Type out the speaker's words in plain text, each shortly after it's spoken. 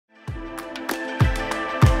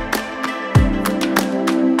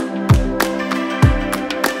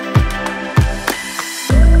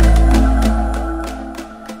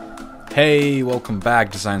Hey, welcome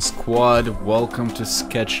back Design Squad, welcome to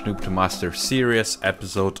Sketch Noob to Master series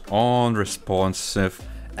episode on responsive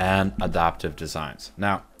and adaptive designs.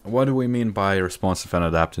 Now, what do we mean by responsive and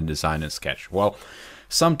adaptive design in Sketch? Well,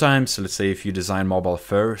 sometimes, let's say if you design mobile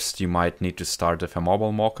first, you might need to start with a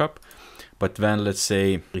mobile mockup. But then let's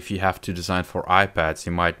say if you have to design for iPads,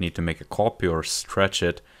 you might need to make a copy or stretch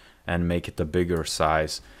it and make it a bigger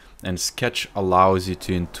size. And Sketch allows you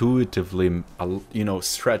to intuitively,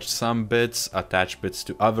 stretch some bits, attach bits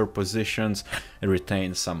to other positions, and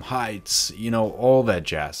retain some heights, all that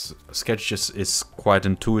jazz. Sketch just is quite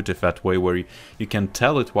intuitive that way, where you can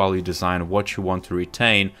tell it while you design what you want to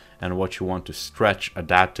retain and what you want to stretch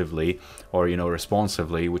adaptively or,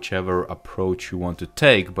 responsively, whichever approach you want to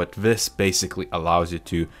take. But this basically allows you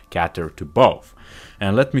to cater to both.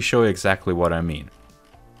 And let me show you exactly what I mean.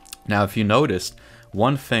 Now, if you noticed,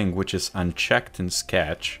 one thing which is unchecked in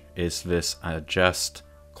Sketch is this adjust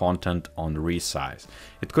content on resize.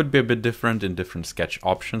 It could be a bit different in different Sketch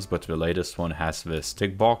options, but the latest one has this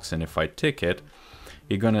tick box, and if I tick it,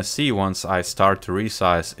 you're gonna see once I start to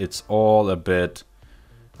resize, it's all a bit,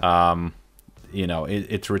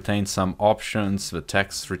 it retains some options, the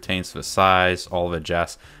text retains the size, all the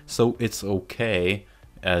jazz. So it's okay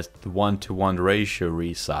as the 1-to-1 ratio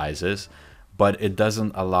resizes, but it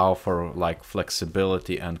doesn't allow for like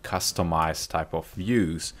flexibility and customized type of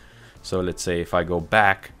views. So let's say if I go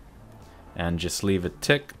back and just leave it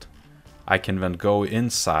ticked, I can then go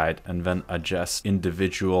inside and then adjust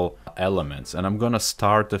individual elements. And I'm gonna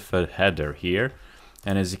start with a header here.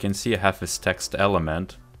 And as you can see, I have this text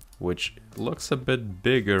element, which looks a bit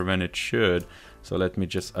bigger than it should. So let me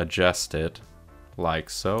just adjust it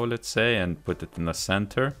like so, let's say, and put it in the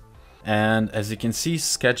center. And as you can see,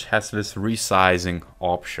 Sketch has this resizing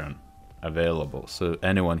option available, so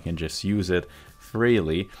anyone can just use it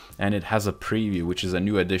freely. And it has a preview, which is a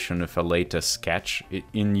new addition of a latest Sketch.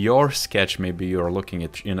 In your Sketch, maybe you're looking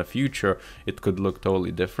at in the future, it could look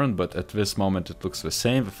totally different, but at this moment it looks the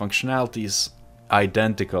same. The functionality is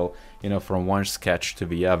identical, from one Sketch to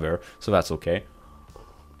the other, so that's okay.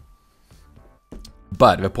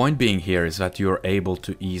 But the point being here is that you're able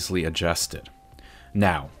to easily adjust it.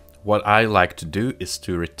 Now, what I like to do is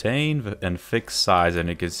to retain and fix size, and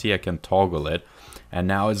you can see I can toggle it, and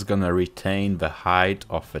now it's gonna retain the height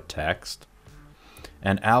of the text.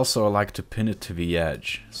 And also I like to pin it to the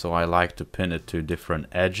edge, so I like to pin it to different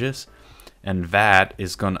edges, and that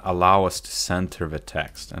is gonna allow us to center the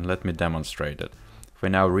text. And let me demonstrate it. If we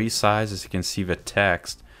now resize, as you can see, the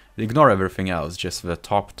text, ignore everything else, just the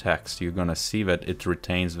top text, you're gonna see that it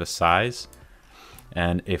retains the size.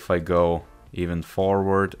 And if I go even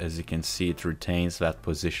forward, as you can see, it retains that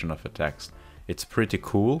position of the text. It's pretty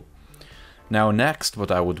cool. Now next,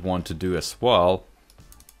 what I would want to do as well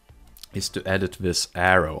is to edit this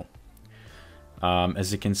arrow.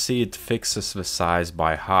 As you can see, it fixes the size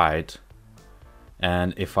by height,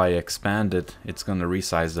 and if I expand it, it's gonna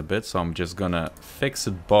resize a bit. So I'm just gonna fix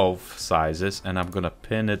it both sizes, and I'm gonna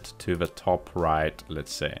pin it to the top right,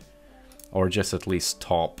 let's say, or just at least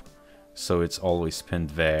top, so it's always pinned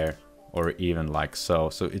there, or even like so.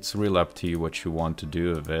 So it's really up to you what you want to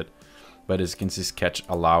do with it. But as you can see, Sketch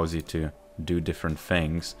allows you to do different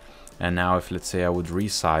things. And now if, let's say, I would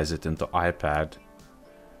resize it into iPad,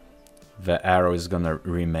 the arrow is gonna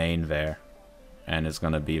remain there, and it's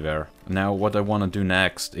gonna be there. Now what I want to do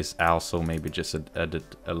next is also maybe just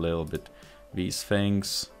edit a little bit these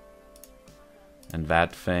things and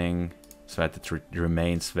that thing, so that it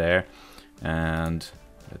remains there. And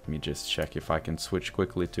let me just check if I can switch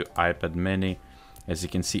quickly to iPad mini. As you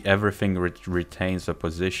can see, everything retains the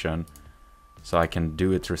position, so I can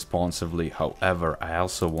do it responsively. However, I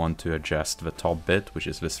also want to adjust the top bit, which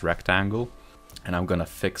is this rectangle. And I'm gonna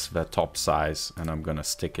fix the top size, and I'm gonna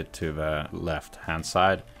stick it to the left hand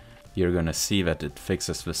side. You're gonna see that it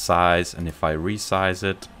fixes the size, and if I resize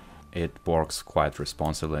it, it works quite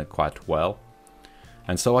responsively and quite well.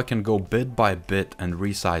 And so I can go bit by bit and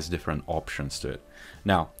resize different options to it.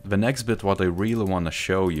 Now, the next bit, what I really want to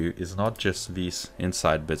show you is not just these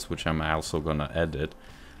inside bits, which I'm also gonna edit,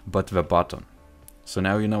 but the button. So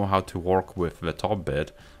now you know how to work with the top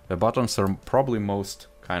bit. The buttons are probably most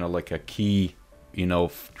kind of like a key,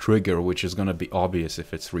 trigger, which is gonna be obvious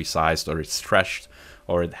if it's resized or it's stretched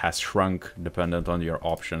or it has shrunk, dependent on your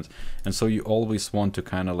options. And so you always want to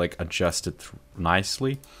kind of like adjust it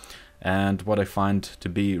nicely. And what I find to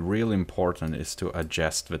be really important is to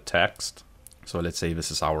adjust the text. So let's say this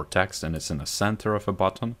is our text and it's in the center of a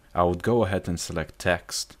button. I would go ahead and select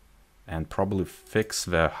text and probably fix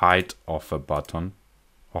the height of a button,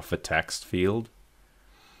 of a text field.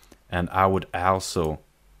 And I would also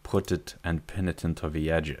put it and pin it into the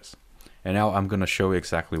edges. And now I'm gonna show you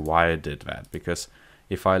exactly why I did that, because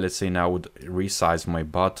if I, let's say now would resize my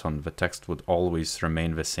button, the text would always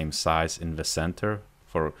remain the same size in the center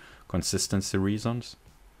for consistency reasons.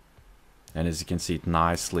 And as you can see, it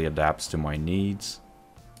nicely adapts to my needs,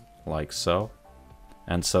 like so.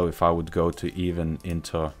 And so if I would go to even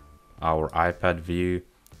into our iPad view,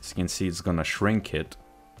 as you can see, it's gonna shrink it,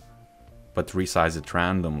 but resize it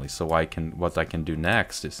randomly. So what I can do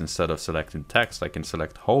next is, instead of selecting text, I can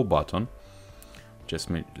select whole button. Just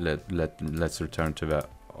let's return to the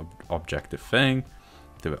objective thing,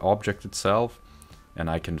 to the object itself, and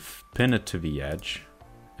I can pin it to the edge,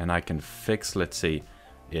 and I can fix, let's say,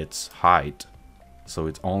 its height, so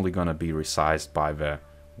it's only gonna be resized by the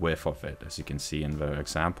width of it, as you can see in the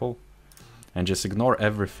example. And just ignore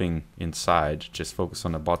everything inside, just focus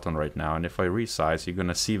on the button right now. And if I resize, you're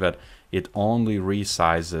gonna see that it only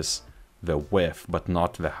resizes the width, but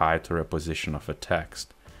not the height or a position of a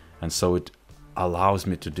text. And so it allows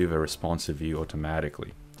me to do the responsive view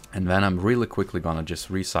automatically. And then I'm really quickly gonna just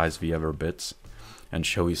resize the other bits and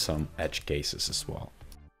show you some edge cases as well.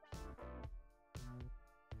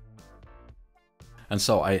 And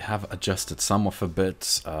so I have adjusted some of the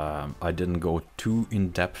bits. I didn't go too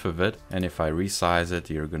in depth with it. And if I resize it,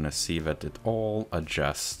 you're gonna see that it all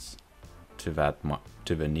adjusts to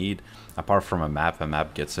the need. Apart from a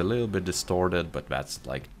map gets a little bit distorted, but that's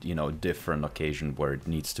like, you know, different occasion where it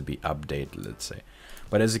needs to be updated, let's say.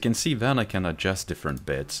 But as you can see, then I can adjust different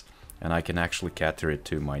bits, and I can actually cater it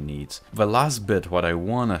to my needs. The last bit, what I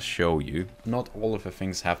wanna show you, not all of the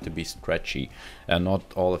things have to be stretchy, and not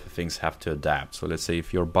all of the things have to adapt. So let's say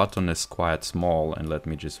if your button is quite small, and let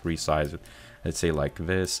me just resize it, let's say like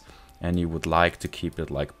this, and you would like to keep it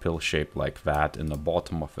like pill shaped like that in the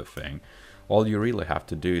bottom of the thing, all you really have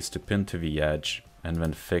to do is to pin to the edge and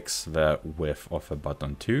then fix the width of the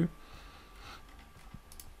button too.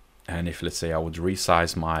 And if, let's say, I would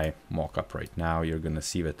resize my mockup right now, you're gonna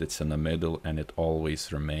see that it's in the middle, and it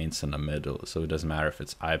always remains in the middle. So it doesn't matter if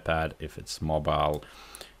it's iPad, if it's mobile,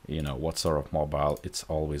 you know, what sort of mobile, it's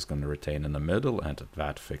always gonna retain in the middle and at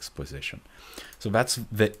that fixed position. So that's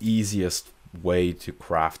the easiest way to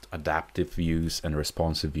craft adaptive views and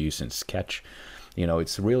responsive views in Sketch. You know,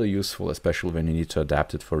 it's really useful, especially when you need to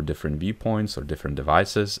adapt it for different viewpoints or different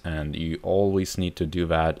devices. And you always need to do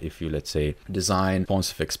that if you, let's say, design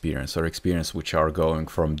responsive experience or experience which are going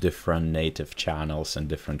from different native channels and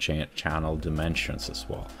different channel dimensions as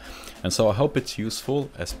well. And so I hope it's useful.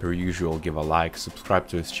 As per usual, give a like, subscribe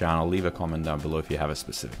to this channel, leave a comment down below if you have a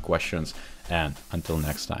specific questions. And until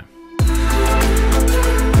next time.